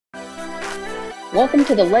Welcome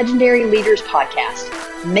to the Legendary Leaders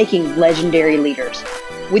Podcast, Making Legendary Leaders,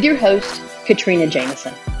 with your host, Katrina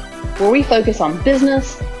Jameson, where we focus on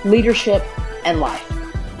business, leadership, and life.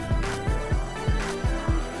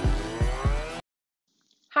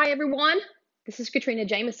 Hi, everyone. This is Katrina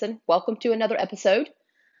Jameson. Welcome to another episode.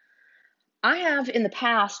 I have in the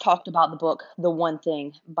past talked about the book, The One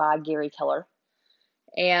Thing by Gary Keller.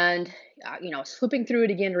 And, I was flipping through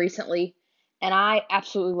it again recently, and I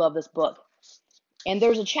absolutely love this book. And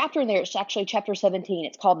there's a chapter in there, it's actually chapter 17.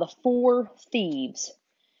 It's called The Four Thieves.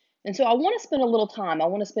 And so I want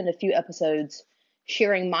to spend a few episodes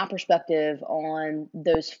sharing my perspective on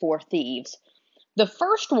those four thieves. The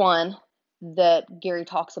first one that Gary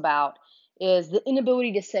talks about is the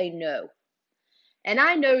inability to say no. And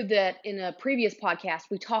I know that in a previous podcast,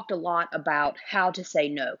 we talked a lot about how to say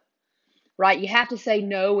no, right? You have to say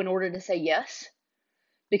no in order to say yes.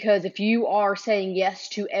 Because if you are saying yes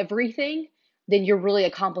to everything, then you're really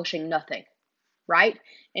accomplishing nothing, right?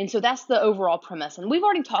 And so that's the overall premise. And we've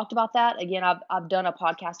already talked about that. Again, I've done a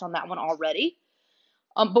podcast on that one already.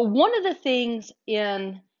 But one of the things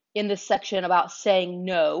in this section about saying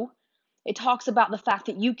no, it talks about the fact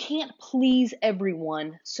that you can't please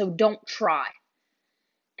everyone, so don't try.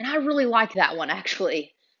 And I really like that one,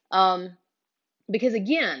 actually. Because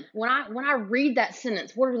again, when I read that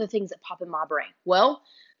sentence, what are the things that pop in my brain? Well,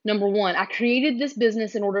 number one, I created this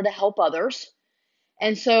business in order to help others.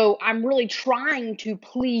 And so I'm really trying to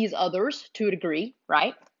please others to a degree,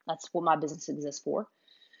 right? That's what my business exists for.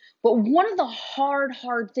 But one of the hard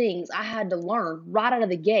things I had to learn right out of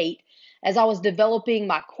the gate as I was developing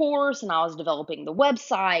my course and I was developing the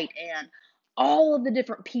website and all of the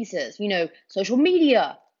different pieces, social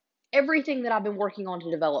media, everything that I've been working on to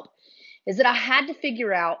develop, is that I had to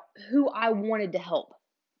figure out who I wanted to help.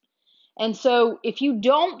 And so if you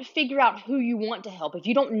don't figure out who you want to help, if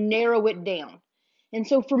you don't narrow it down, and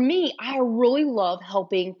so for me, I really love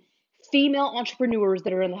helping female entrepreneurs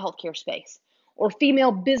that are in the healthcare space or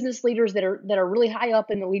female business leaders that are really high up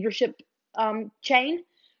in the leadership chain,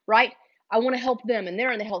 right? I want to help them and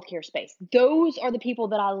they're in the healthcare space. Those are the people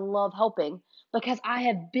that I love helping because I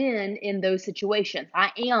have been in those situations.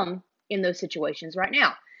 I am in those situations right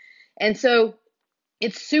now. And so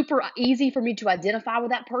it's super easy for me to identify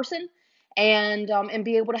with that person and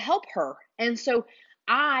be able to help her. And so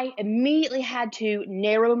I immediately had to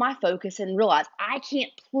narrow my focus and realize I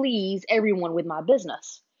can't please everyone with my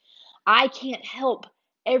business. I can't help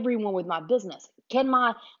everyone with my business. Can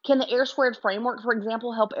the Air Squared framework, for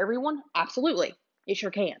example, help everyone? Absolutely. It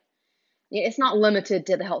sure can. It's not limited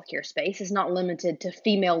to the healthcare space. It's not limited to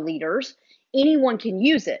female leaders. Anyone can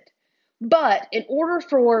use it. But in order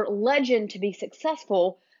for Legend to be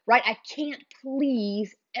successful, right, I can't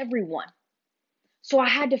please everyone. So I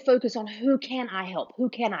had to focus on who can I help?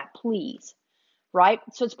 Who can I please? Right?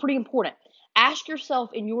 So it's pretty important. Ask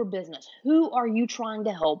yourself in your business, who are you trying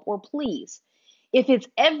to help or please? If it's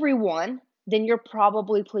everyone, then you're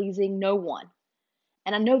probably pleasing no one.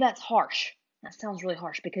 And I know that's harsh. That sounds really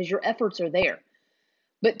harsh because your efforts are there.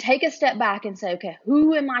 But take a step back and say, okay,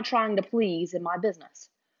 who am I trying to please in my business?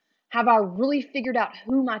 Have I really figured out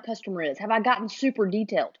who my customer is? Have I gotten super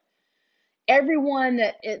detailed? Everyone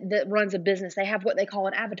that runs a business, they have what they call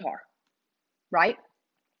an avatar, right?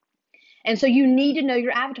 And so you need to know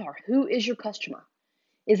your avatar. Who is your customer?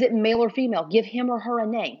 Is it male or female? Give him or her a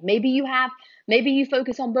name. Maybe you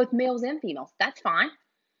focus on both males and females. That's fine.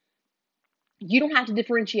 You don't have to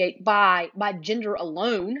differentiate by gender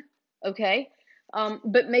alone, okay?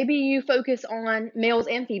 But maybe you focus on males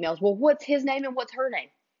and females. Well, what's his name and what's her name?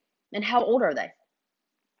 And how old are they?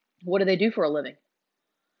 What do they do for a living?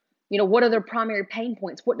 What are their primary pain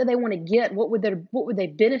points? What do they want to get? What would they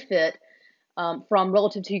benefit from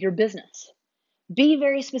relative to your business? Be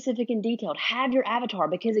very specific and detailed. Have your avatar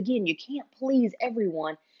because, again, you can't please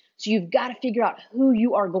everyone. So you've got to figure out who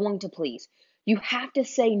you are going to please. You have to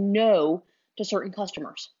say no to certain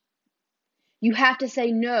customers. You have to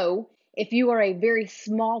say no if you are a very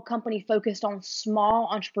small company focused on small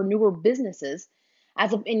entrepreneur businesses,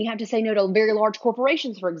 and you have to say no to very large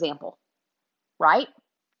corporations, for example, right?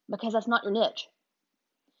 Because that's not your niche.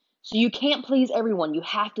 So you can't please everyone. You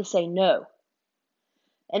have to say no.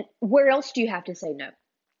 And where else do you have to say no?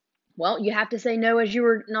 Well, you have to say no as you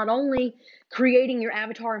are not only creating your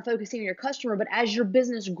avatar and focusing on your customer, but as your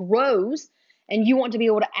business grows and you want to be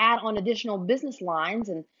able to add on additional business lines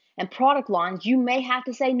and product lines, you may have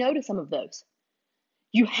to say no to some of those.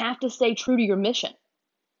 You have to stay true to your mission.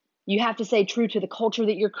 You have to stay true to the culture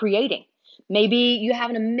that you're creating. Maybe you have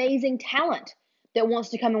an amazing talent that wants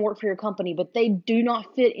to come and work for your company, but they do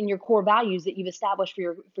not fit in your core values that you've established for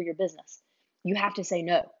your business. You have to say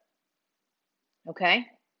no. Okay?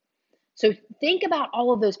 So think about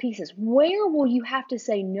all of those pieces. Where will you have to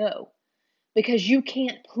say no? Because you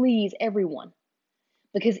can't please everyone.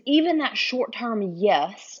 Because even that short term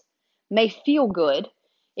yes may feel good.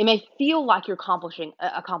 It may feel like you're accomplishing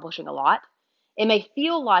a lot. It may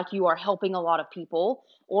feel like you are helping a lot of people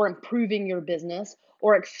or improving your business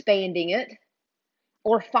or expanding it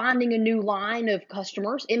or finding a new line of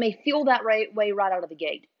customers. It may feel that way right out of the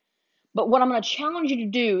gate. But what I'm going to challenge you to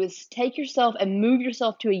do is take yourself and move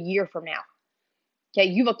yourself to a year from now. Okay,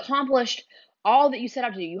 you've accomplished all that you set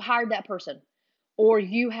out to do. You hired that person, or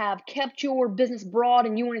you have kept your business broad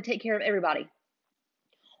and you want to take care of everybody,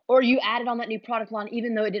 or you added on that new product line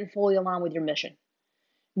even though it didn't fully align with your mission.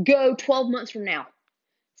 Go 12 months from now,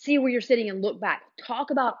 see where you're sitting and look back.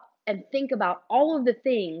 Talk about and think about all of the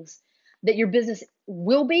things that your business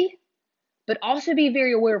will be, but also be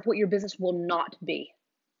very aware of what your business will not be.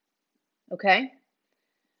 Okay?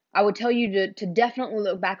 I would tell you to definitely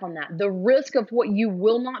look back on that. The risk of what you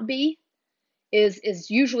will not be is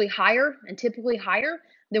usually higher and typically higher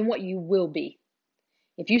than what you will be.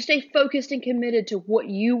 If you stay focused and committed to what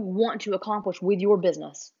you want to accomplish with your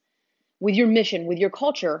business, with your mission, with your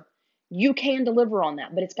culture, you can deliver on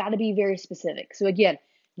that, but it's got to be very specific. So again,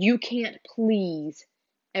 you can't please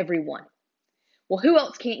everyone. Well, who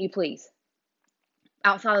else can't you please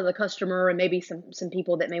outside of the customer and maybe some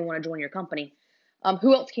people that may want to join your company?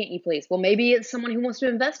 Who else can't you please? Well, maybe it's someone who wants to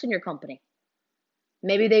invest in your company.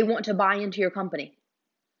 Maybe they want to buy into your company.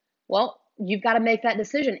 Well, you've got to make that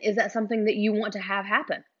decision. Is that something that you want to have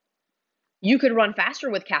happen? You could run faster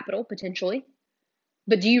with capital potentially,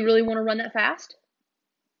 but do you really want to run that fast?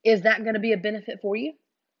 Is that going to be a benefit for you?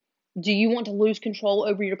 Do you want to lose control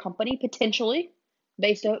over your company potentially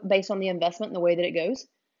based on the investment and the way that it goes?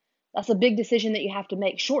 That's a big decision that you have to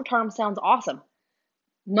make. Short term sounds awesome.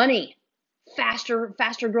 Money, faster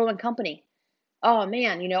growing company. Oh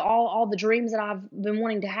man, all the dreams that I've been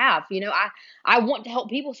wanting to have. I want to help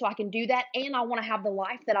people so I can do that, and I want to have the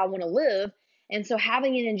life that I want to live. And so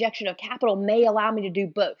having an injection of capital may allow me to do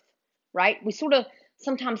both, right? We sort of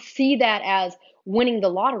sometimes see that as winning the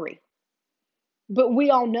lottery. But we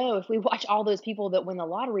all know if we watch all those people that win the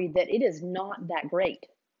lottery that it is not that great.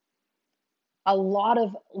 A lot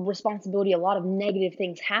of responsibility, a lot of negative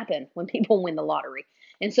things happen when people win the lottery.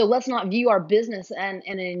 And so let's not view our business and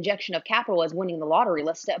an injection of capital as winning the lottery.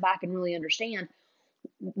 Let's step back and really understand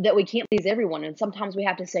that we can't please everyone. And sometimes we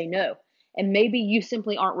have to say no. And maybe you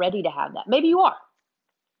simply aren't ready to have that. Maybe you are,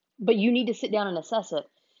 but you need to sit down and assess it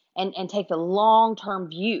and take the long term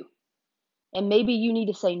view. And maybe you need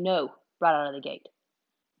to say no right out of the gate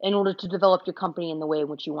in order to develop your company in the way in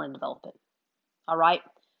which you want to develop it. All right?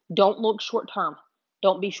 Don't look short term.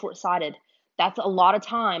 Don't be short sighted. That's a lot of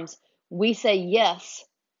times we say yes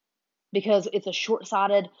because it's a short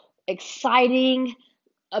sighted, exciting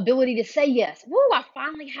ability to say yes. Woo, I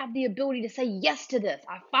finally have the ability to say yes to this.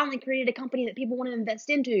 I finally created a company that people want to invest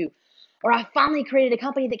into. Or I finally created a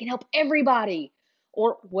company that can help everybody.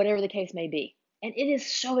 Or whatever the case may be. And it is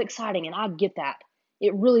so exciting, and I get that.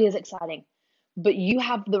 It really is exciting. But you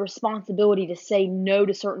have the responsibility to say no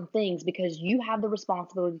to certain things because you have the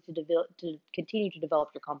responsibility to continue to develop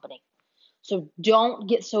your company. So don't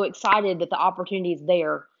get so excited that the opportunity is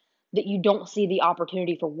there that you don't see the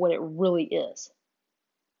opportunity for what it really is.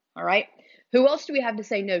 All right. Who else do we have to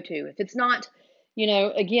say no to? If it's not,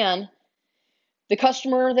 again, the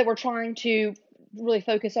customer that we're trying to really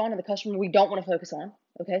focus on and the customer we don't want to focus on.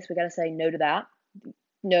 Okay. So we got to say no to that.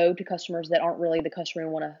 No to customers that aren't really the customer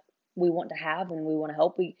we want to have and we want to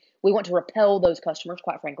help. We want to repel those customers,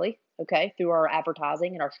 quite frankly, okay, through our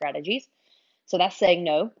advertising and our strategies. So that's saying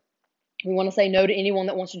no. We want to say no to anyone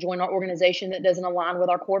that wants to join our organization that doesn't align with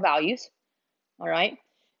our core values. All right.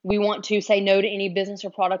 We want to say no to any business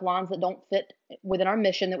or product lines that don't fit within our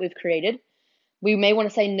mission that we've created. We may want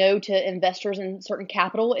to say no to investors in certain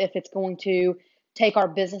capital if it's going to take our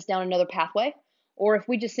business down another pathway, or if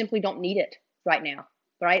we just simply don't need it right now.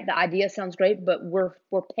 Right? The idea sounds great, but we're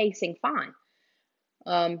pacing fine.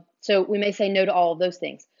 So we may say no to all of those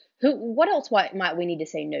things. What else might we need to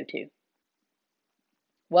say no to?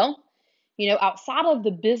 Well, outside of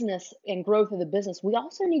the business and growth of the business, we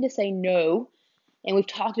also need to say no. And we've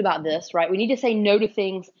talked about this, right? We need to say no to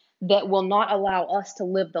things that will not allow us to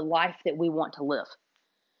live the life that we want to live.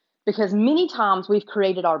 Because many times we've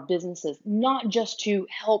created our businesses not just to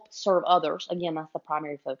help serve others. Again, that's the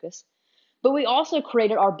primary focus. But we also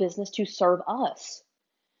created our business to serve us,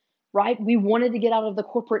 right? We wanted to get out of the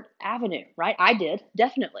corporate avenue, right? I did,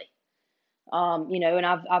 definitely. And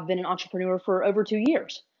I've been an entrepreneur for over 2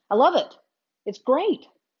 years. I love it. It's great.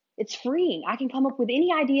 It's freeing. I can come up with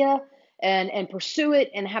any idea and pursue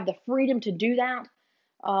it and have the freedom to do that.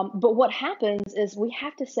 But what happens is we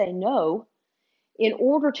have to say no in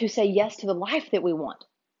order to say yes to the life that we want,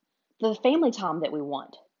 to the family time that we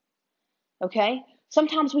want. Okay?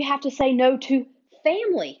 Sometimes we have to say no to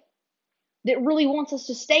family that really wants us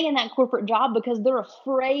to stay in that corporate job because they're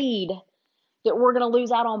afraid that we're going to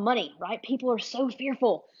lose out on money, right? People are so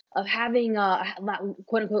fearful of having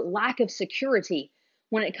quote unquote lack of security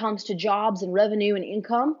when it comes to jobs and revenue and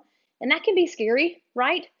income. And that can be scary,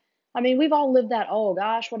 right? I mean, we've all lived that, oh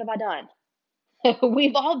gosh, what have I done?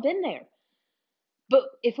 We've all been there. But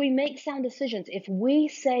if we make sound decisions, if we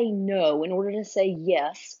say no in order to say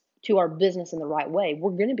yes to our business in the right way,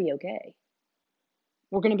 we're going to be okay.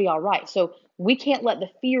 We're going to be all right. So we can't let the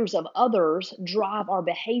fears of others drive our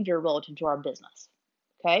behavior relative to our business.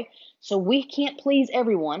 Okay? So we can't please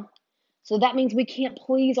everyone. So that means we can't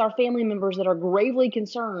please our family members that are gravely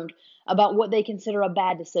concerned about what they consider a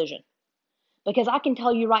bad decision. Because I can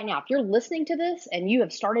tell you right now, if you're listening to this and you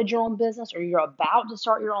have started your own business or you're about to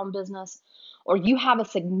start your own business or you have a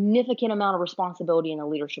significant amount of responsibility in a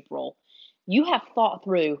leadership role, you have thought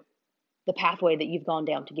through the pathway that you've gone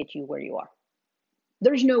down to get you where you are.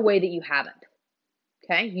 There's no way that you haven't.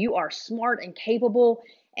 Okay? You are smart and capable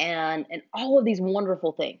and all of these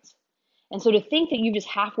wonderful things. And so to think that you just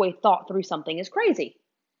halfway thought through something is crazy.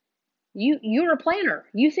 You're a planner.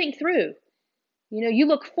 You think through. You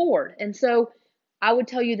look forward. And so I would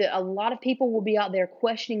tell you that a lot of people will be out there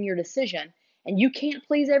questioning your decision, and you can't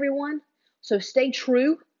please everyone. So stay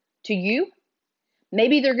true to you.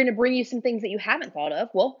 Maybe they're going to bring you some things that you haven't thought of.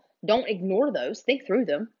 Well, don't ignore those. Think through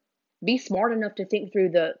them. Be smart enough to think through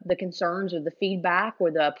the concerns or the feedback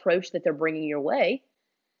or the approach that they're bringing your way.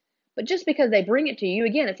 But just because they bring it to you,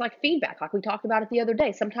 again, it's like feedback, like we talked about it the other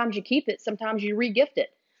day. Sometimes you keep it, sometimes you re-gift it.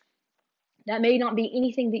 That may not be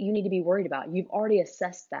anything that you need to be worried about. You've already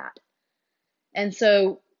assessed that. And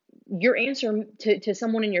so your answer to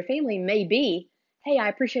someone in your family may be, hey, I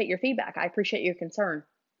appreciate your feedback. I appreciate your concern.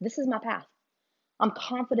 This is my path. I'm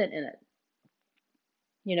confident in it.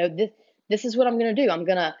 This is what I'm going to do. I'm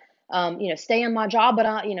going to, stay in my job, but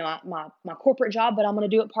my corporate job, but I'm going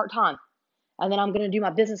to do it part-time. And then I'm going to do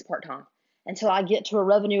my business part-time until I get to a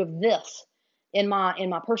revenue of this in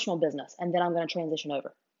my personal business. And then I'm going to transition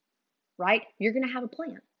over, right? You're going to have a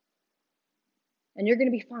plan and you're going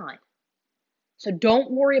to be fine. So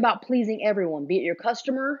don't worry about pleasing everyone, be it your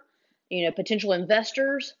customer, potential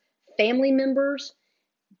investors, family members.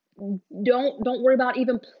 Don't worry about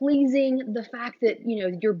even pleasing the fact that,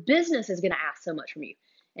 your business is going to ask so much from you.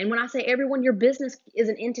 And when I say everyone, your business is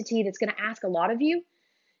an entity that's going to ask a lot of you.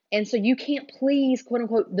 And so you can't please, quote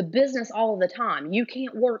unquote, the business all of the time. You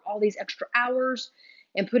can't work all these extra hours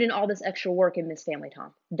and put in all this extra work and miss family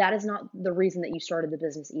time. That is not the reason that you started the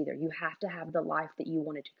business either. You have to have the life that you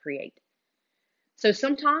wanted to create. So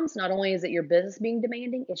sometimes not only is it your business being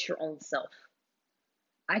demanding, it's your own self.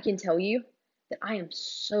 I can tell you that I am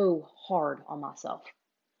so hard on myself.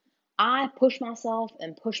 I push myself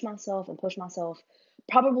and push myself and push myself,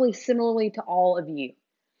 probably similarly to all of you.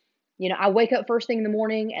 I wake up first thing in the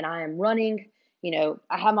morning and I am running.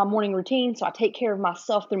 I have my morning routine, so I take care of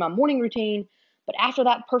myself through my morning routine. But after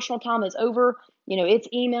that personal time is over, it's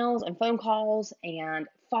emails and phone calls and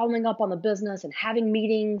following up on the business and having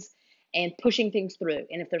meetings and pushing things through.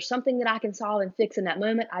 And if there's something that I can solve and fix in that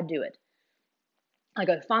moment, I do it. I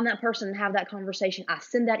go find that person and have that conversation. I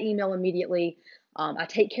send that email immediately. I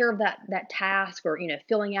take care of that task or,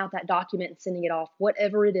 filling out that document and sending it off,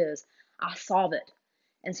 whatever it is, I solve it.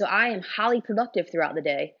 And so I am highly productive throughout the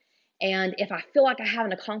day. And if I feel like I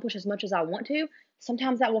haven't accomplished as much as I want to,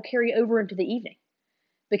 sometimes that will carry over into the evening.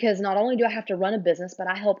 Because not only do I have to run a business, but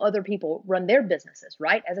I help other people run their businesses,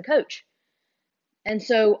 right? As a coach. And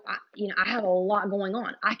so, I have a lot going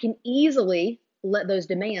on. I can easily let those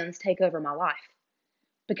demands take over my life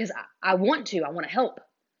because I want to help.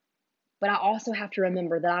 But I also have to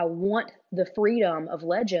remember that I want the freedom of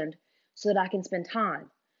Legend so that I can spend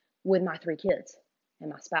time with my 3 kids and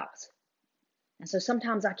my spouse. And so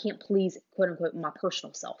sometimes I can't please, quote unquote, my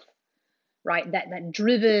personal self, right? That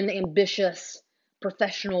driven, ambitious,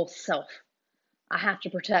 professional self. I have to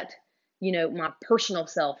protect, my personal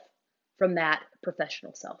self from that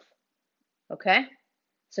professional self. Okay?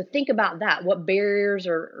 So think about that. What barriers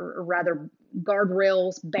or rather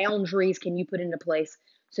guardrails, boundaries can you put into place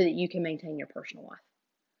so that you can maintain your personal life?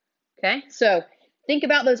 Okay? So think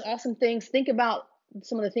about those awesome things. Think about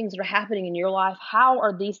some of the things that are happening in your life. How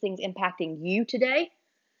are these things impacting you today?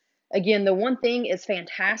 Again, the one thing is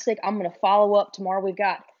fantastic. I'm going to follow up tomorrow. We've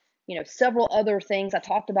got, several other things. I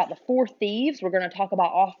talked about the 4 thieves. We're going to talk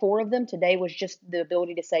about all 4 of them. Today was just the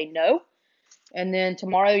ability to say no. And then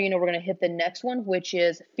tomorrow, we're going to hit the next one, which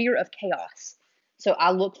is fear of chaos. So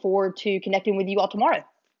I look forward to connecting with you all tomorrow.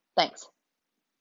 Thanks.